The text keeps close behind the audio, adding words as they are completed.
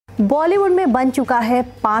बॉलीवुड में बन चुका है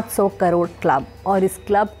 500 करोड़ क्लब और इस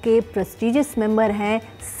क्लब के प्रेस्टिजियस मेंबर हैं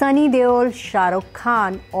सनी देओल, शाहरुख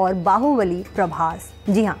खान और बाहुबली प्रभास।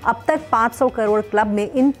 जी हाँ, अब तक 500 करोड़ क्लब में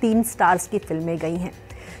इन 3 स्टार्स की फिल्में गई हैं।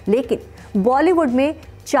 लेकिन बॉलीवुड में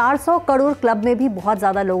 400 करोड़ क्लब में भी बहुत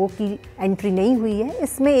ज़्यादा लोगों की एंट्री नहीं हुई है।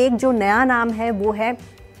 इसमें एक जो नया नाम है वो है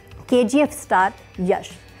KGF स्टार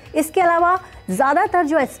यश। इसके अलावा ज़्यादातर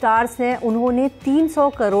जो स्टार्स हैं उन्होंने 300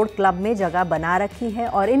 करोड़ क्लब में जगह बना रखी है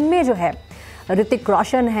और इनमें जो है ऋतिक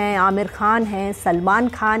रोशन हैं, आमिर खान हैं, सलमान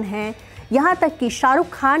खान हैं, यहाँ तक कि शाहरुख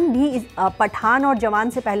खान भी पठान और जवान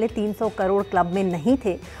से पहले 300 करोड़ क्लब में नहीं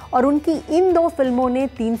थे और उनकी इन 2 फिल्मों ने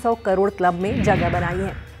 300 करोड़ क्लब में जगह बनाई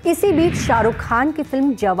है। इसी बीच शाहरुख खान की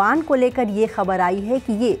फिल्म जवान को लेकर ये खबर आई है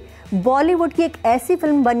कि ये बॉलीवुड की एक ऐसी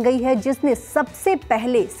फिल्म बन गई है जिसने सबसे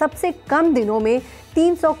पहले सबसे कम दिनों में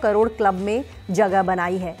 300 करोड़ क्लब में जगह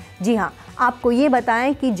बनाई है। जी हाँ, आपको ये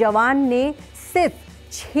बताएं कि जवान ने सिर्फ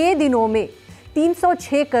 6 दिनों में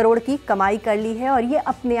 306 करोड़ की कमाई कर ली है और ये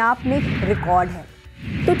अपने आप में एक रिकॉर्ड है।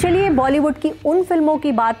 तो चलिए बॉलीवुड की उन फिल्मों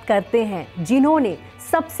की बात करते हैं जिन्होंने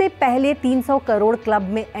सबसे पहले 300 करोड़ क्लब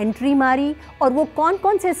में एंट्री मारी और वो कौन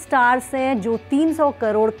कौन से स्टार्स हैं जो 300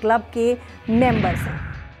 करोड़ क्लब के मेंबर्स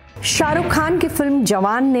हैं। शाहरुख खान की फिल्म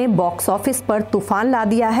जवान ने बॉक्स ऑफिस पर तूफान ला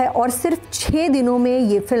दिया है और सिर्फ 6 दिनों में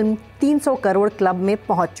ये फिल्म 300 करोड़ क्लब में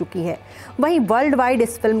पहुंच चुकी है। वहीं वर्ल्ड वाइड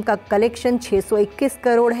इस फिल्म का कलेक्शन 621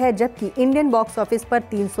 करोड़ है, जबकि इंडियन बॉक्स ऑफिस पर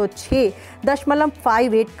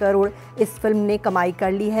 306.58 करोड़ इस फिल्म ने कमाई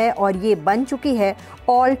कर ली है और ये बन चुकी है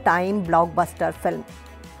ऑल टाइम ब्लॉकबस्टर फिल्म।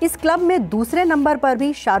 इस क्लब में दूसरे नंबर पर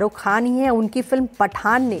भी शाहरुख खान ही है। उनकी फिल्म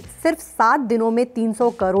पठान ने सिर्फ 7 दिनों में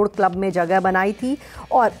 300 करोड़ क्लब में जगह बनाई थी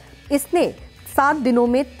और इसने 7 दिनों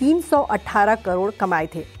में 318 करोड़ कमाए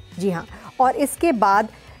थे। जी हाँ, और इसके बाद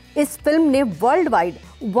इस फिल्म ने वर्ल्ड वाइड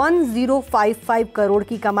 1055 करोड़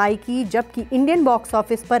की कमाई की, जबकि इंडियन बॉक्स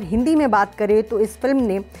ऑफिस पर हिंदी में बात करें तो इस फिल्म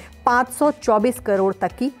ने 524 करोड़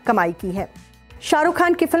तक की कमाई की है। शाहरुख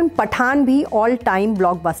खान की फिल्म पठान भी ऑल टाइम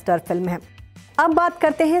ब्लॉकबस्टर फिल्म है। अब बात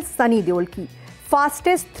करते हैं सनी देओल की।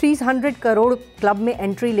 फास्टेस्ट 300 करोड़ क्लब में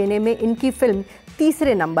एंट्री लेने में इनकी फिल्म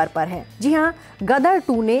तीसरे नंबर पर है। जी हाँ, गदर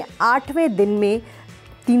 2 ने 8वें दिन में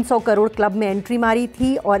 300 करोड़ क्लब में एंट्री मारी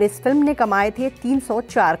थी और इस फिल्म ने कमाए थे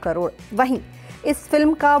 304 करोड़। वहीं इस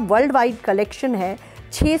फिल्म का वर्ल्ड वाइड कलेक्शन है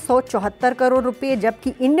 674 करोड़ रुपए, जबकि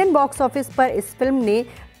इंडियन बॉक्स ऑफिस पर इस फिल्म ने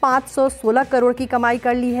 516 करोड़ की कमाई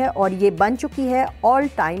कर ली है और ये बन चुकी है ऑल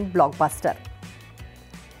टाइम ब्लॉकबस्टर।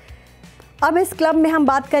 अब इस क्लब में हम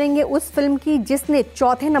बात करेंगे उस फिल्म की जिसने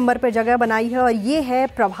चौथे नंबर पर जगह बनाई है और ये है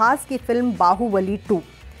प्रभास की फिल्म बाहुबली 2।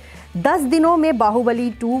 10 दिनों में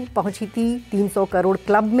बाहुबली 2 पहुंची थी 300 करोड़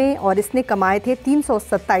क्लब में और इसने कमाए थे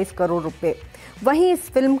 327 करोड़ रुपए। वहीं इस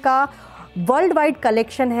फिल्म का वर्ल्ड वाइड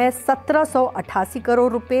कलेक्शन है 1788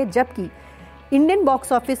 करोड़ रुपए, जबकि इंडियन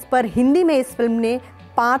बॉक्स ऑफिस पर हिंदी में इस फिल्म ने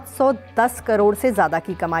 510 करोड़ से ज़्यादा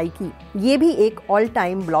की कमाई की। ये भी एक ऑल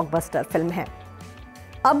टाइम ब्लॉकबस्टर फिल्म है।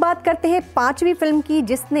 अब बात करते हैं 5वीं फिल्म की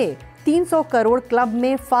जिसने 300 करोड़ क्लब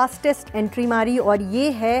में फास्टेस्ट एंट्री मारी और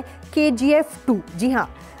ये है KGF 2। जी हाँ,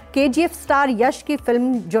 KGF स्टार यश की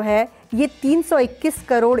फिल्म जो है ये 321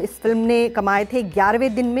 करोड़ इस फिल्म ने कमाए थे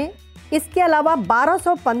 11वें दिन में। इसके अलावा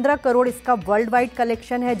 1215 करोड़ इसका वर्ल्ड वाइड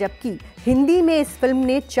कलेक्शन है, जबकि हिंदी में इस फिल्म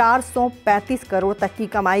ने 435 करोड़ तक की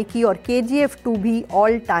कमाई की और KGF 2 भी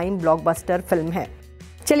ऑल टाइम ब्लॉकबस्टर फिल्म है।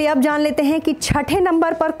 चलिए अब जान लेते हैं कि छठे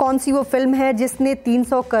नंबर पर कौन सी वो फिल्म है जिसने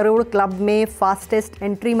 300 करोड़ क्लब में फास्टेस्ट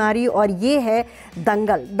एंट्री मारी और ये है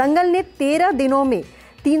दंगल। दंगल ने 13 दिनों में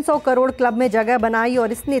 300 करोड़ क्लब में जगह बनाई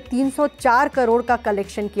और इसने 304 करोड़ का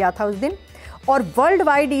कलेक्शन किया था उस दिन और वर्ल्ड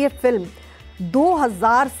वाइड ये फिल्म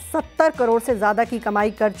 2070 करोड़ से ज़्यादा की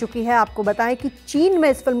कमाई कर चुकी है। आपको बताएं कि चीन में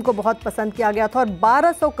इस फिल्म को बहुत पसंद किया गया था और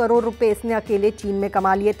 1200 करोड़ रुपए इसने अकेले चीन में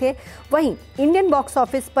कमा लिए थे। वहीं इंडियन बॉक्स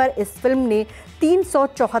ऑफिस पर इस फिल्म ने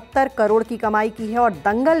 374 करोड़ की कमाई की है और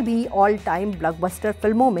दंगल भी ऑल टाइम ब्लॉकबस्टर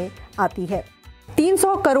फिल्मों में आती है।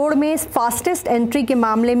 300 करोड़ में फास्टेस्ट एंट्री के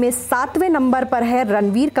मामले में 7वें नंबर पर है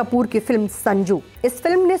रणवीर कपूर की फिल्म संजू। इस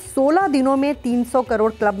फिल्म ने 16 दिनों में 300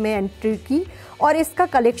 करोड़ क्लब में एंट्री की और इसका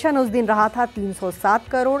कलेक्शन उस दिन रहा था 307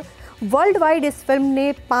 करोड़। वर्ल्ड वाइड इस फिल्म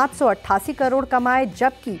ने 588 करोड़ कमाए,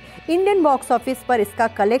 जबकि इंडियन बॉक्स ऑफिस पर इसका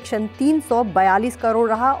कलेक्शन 342 करोड़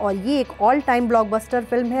रहा और ये एक ऑल टाइम ब्लॉकबस्टर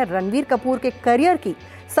फिल्म है। रणवीर कपूर के करियर की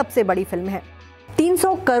सबसे बड़ी फिल्म है।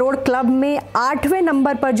 300 करोड़ क्लब में 8वें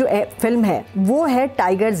नंबर पर जो फिल्म है वो है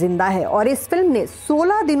टाइगर जिंदा है और इस फिल्म ने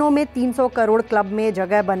 16 दिनों में 300 करोड़ क्लब में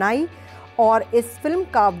जगह बनाई और इस फिल्म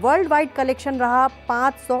का वर्ल्ड वाइड कलेक्शन रहा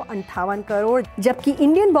 558 करोड़, जबकि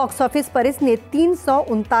इंडियन बॉक्स ऑफिस पर इसने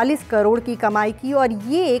 339 करोड़ की कमाई की और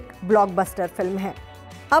ये एक ब्लॉकबस्टर फिल्म है।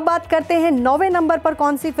 अब बात करते हैं 9वें नंबर पर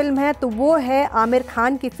कौन सी फिल्म है, तो वो है आमिर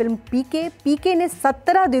खान की फिल्म पीके। पीके ने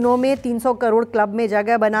 17 दिनों में 300 करोड़ क्लब में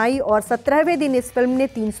जगह बनाई और 17वें दिन इस फिल्म ने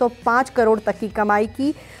 305 करोड़ तक की कमाई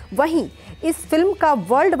की। वहीं इस फिल्म का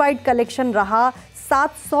वर्ल्ड वाइड कलेक्शन रहा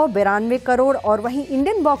 792 करोड़ और वहीं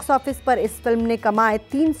इंडियन बॉक्स ऑफिस पर इस फिल्म ने कमाए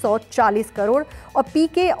 340 करोड़ और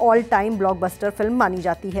पीके ऑल टाइम ब्लॉकबस्टर फिल्म मानी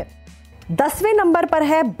जाती है। 10वें नंबर पर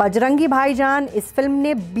है बजरंगी भाईजान। इस फिल्म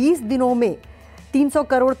ने 20 दिनों में 300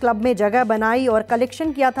 करोड़ क्लब में जगह बनाई और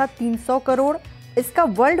कलेक्शन किया था 300 करोड़। इसका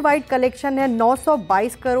वर्ल्ड वाइड कलेक्शन है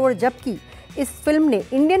 922 करोड़, जबकि इस फिल्म ने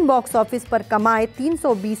इंडियन बॉक्स ऑफिस पर कमाए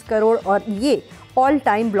 320 करोड़ और ये ऑल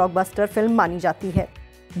टाइम ब्लॉकबस्टर फिल्म मानी जाती है।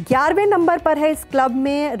 11वें नंबर पर है इस क्लब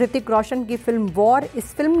में ऋतिक रोशन की फिल्म वॉर।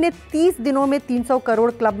 इस फिल्म ने 30 दिनों में 300 करोड़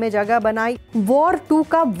क्लब में जगह बनाई। वॉर 2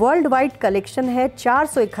 का वर्ल्ड वाइड कलेक्शन है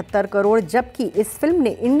 471 करोड़, जबकि इस फिल्म ने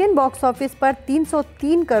इंडियन बॉक्स ऑफिस पर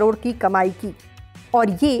 303 करोड़ की कमाई की और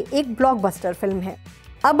ये एक ब्लॉकबस्टर फिल्म है।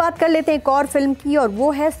 अब बात कर लेते हैं एक और फिल्म की और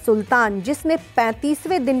वो है सुल्तान, जिसने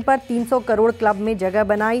 35वें दिन पर 300 करोड़ क्लब में जगह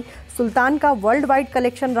बनाई। सुल्तान का वर्ल्ड वाइड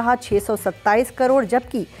कलेक्शन रहा 627 करोड़,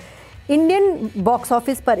 जबकि इंडियन बॉक्स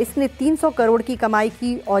ऑफिस पर इसने 300 करोड़ की कमाई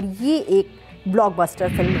की और ये एक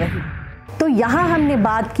ब्लॉकबस्टर फिल्म रही। तो यहाँ हमने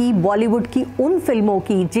बात की बॉलीवुड की उन फिल्मों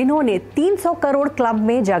की जिन्होंने 300 करोड़ क्लब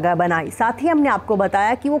में जगह बनाई। साथ ही हमने आपको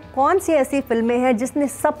बताया कि वो कौन सी ऐसी फिल्में हैं जिसने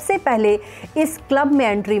सबसे पहले इस क्लब में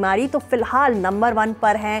एंट्री मारी। तो फिलहाल नंबर 1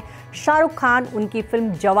 पर हैं शाहरुख खान। उनकी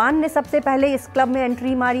फिल्म जवान ने सबसे पहले इस क्लब में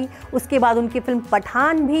एंट्री मारी। उसके बाद उनकी फिल्म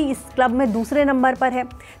पठान भी इस क्लब में दूसरे नंबर पर है।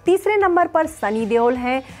 तीसरे नंबर पर सनी देओल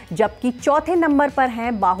हैं, जबकि चौथे नंबर पर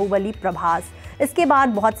हैं बाहुबली प्रभास। इसके बाद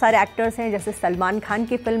बहुत सारे एक्टर्स हैं, जैसे सलमान खान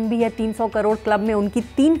की फिल्म भी है 300 करोड़ क्लब में। उनकी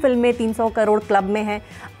 3 फिल्में 300 करोड़ क्लब में हैं।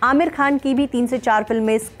 आमिर खान की भी 3 से 4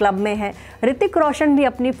 फिल्में इस क्लब में हैं। ऋतिक रोशन भी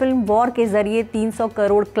अपनी फिल्म वॉर के जरिए 300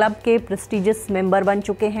 करोड़ क्लब के प्रेस्टिजियस मेंबर बन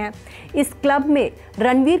चुके हैं। इस क्लब में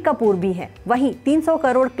रणवीर कपूर भी हैं। वहीं 300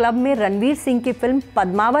 करोड़ क्लब में रणवीर सिंह की फिल्म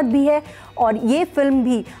पद्मावत भी है और ये फिल्म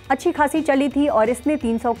भी अच्छी खासी चली थी और इसने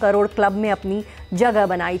 300 करोड़ क्लब में अपनी जगह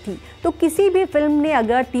बनाई थी। तो किसी भी फिल्म ने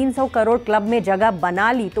अगर 300 करोड़ क्लब में जगह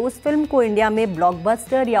बना ली तो उस फिल्म को इंडिया में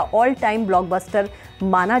ब्लॉकबस्टर या ऑल टाइम ब्लॉकबस्टर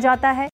माना जाता है।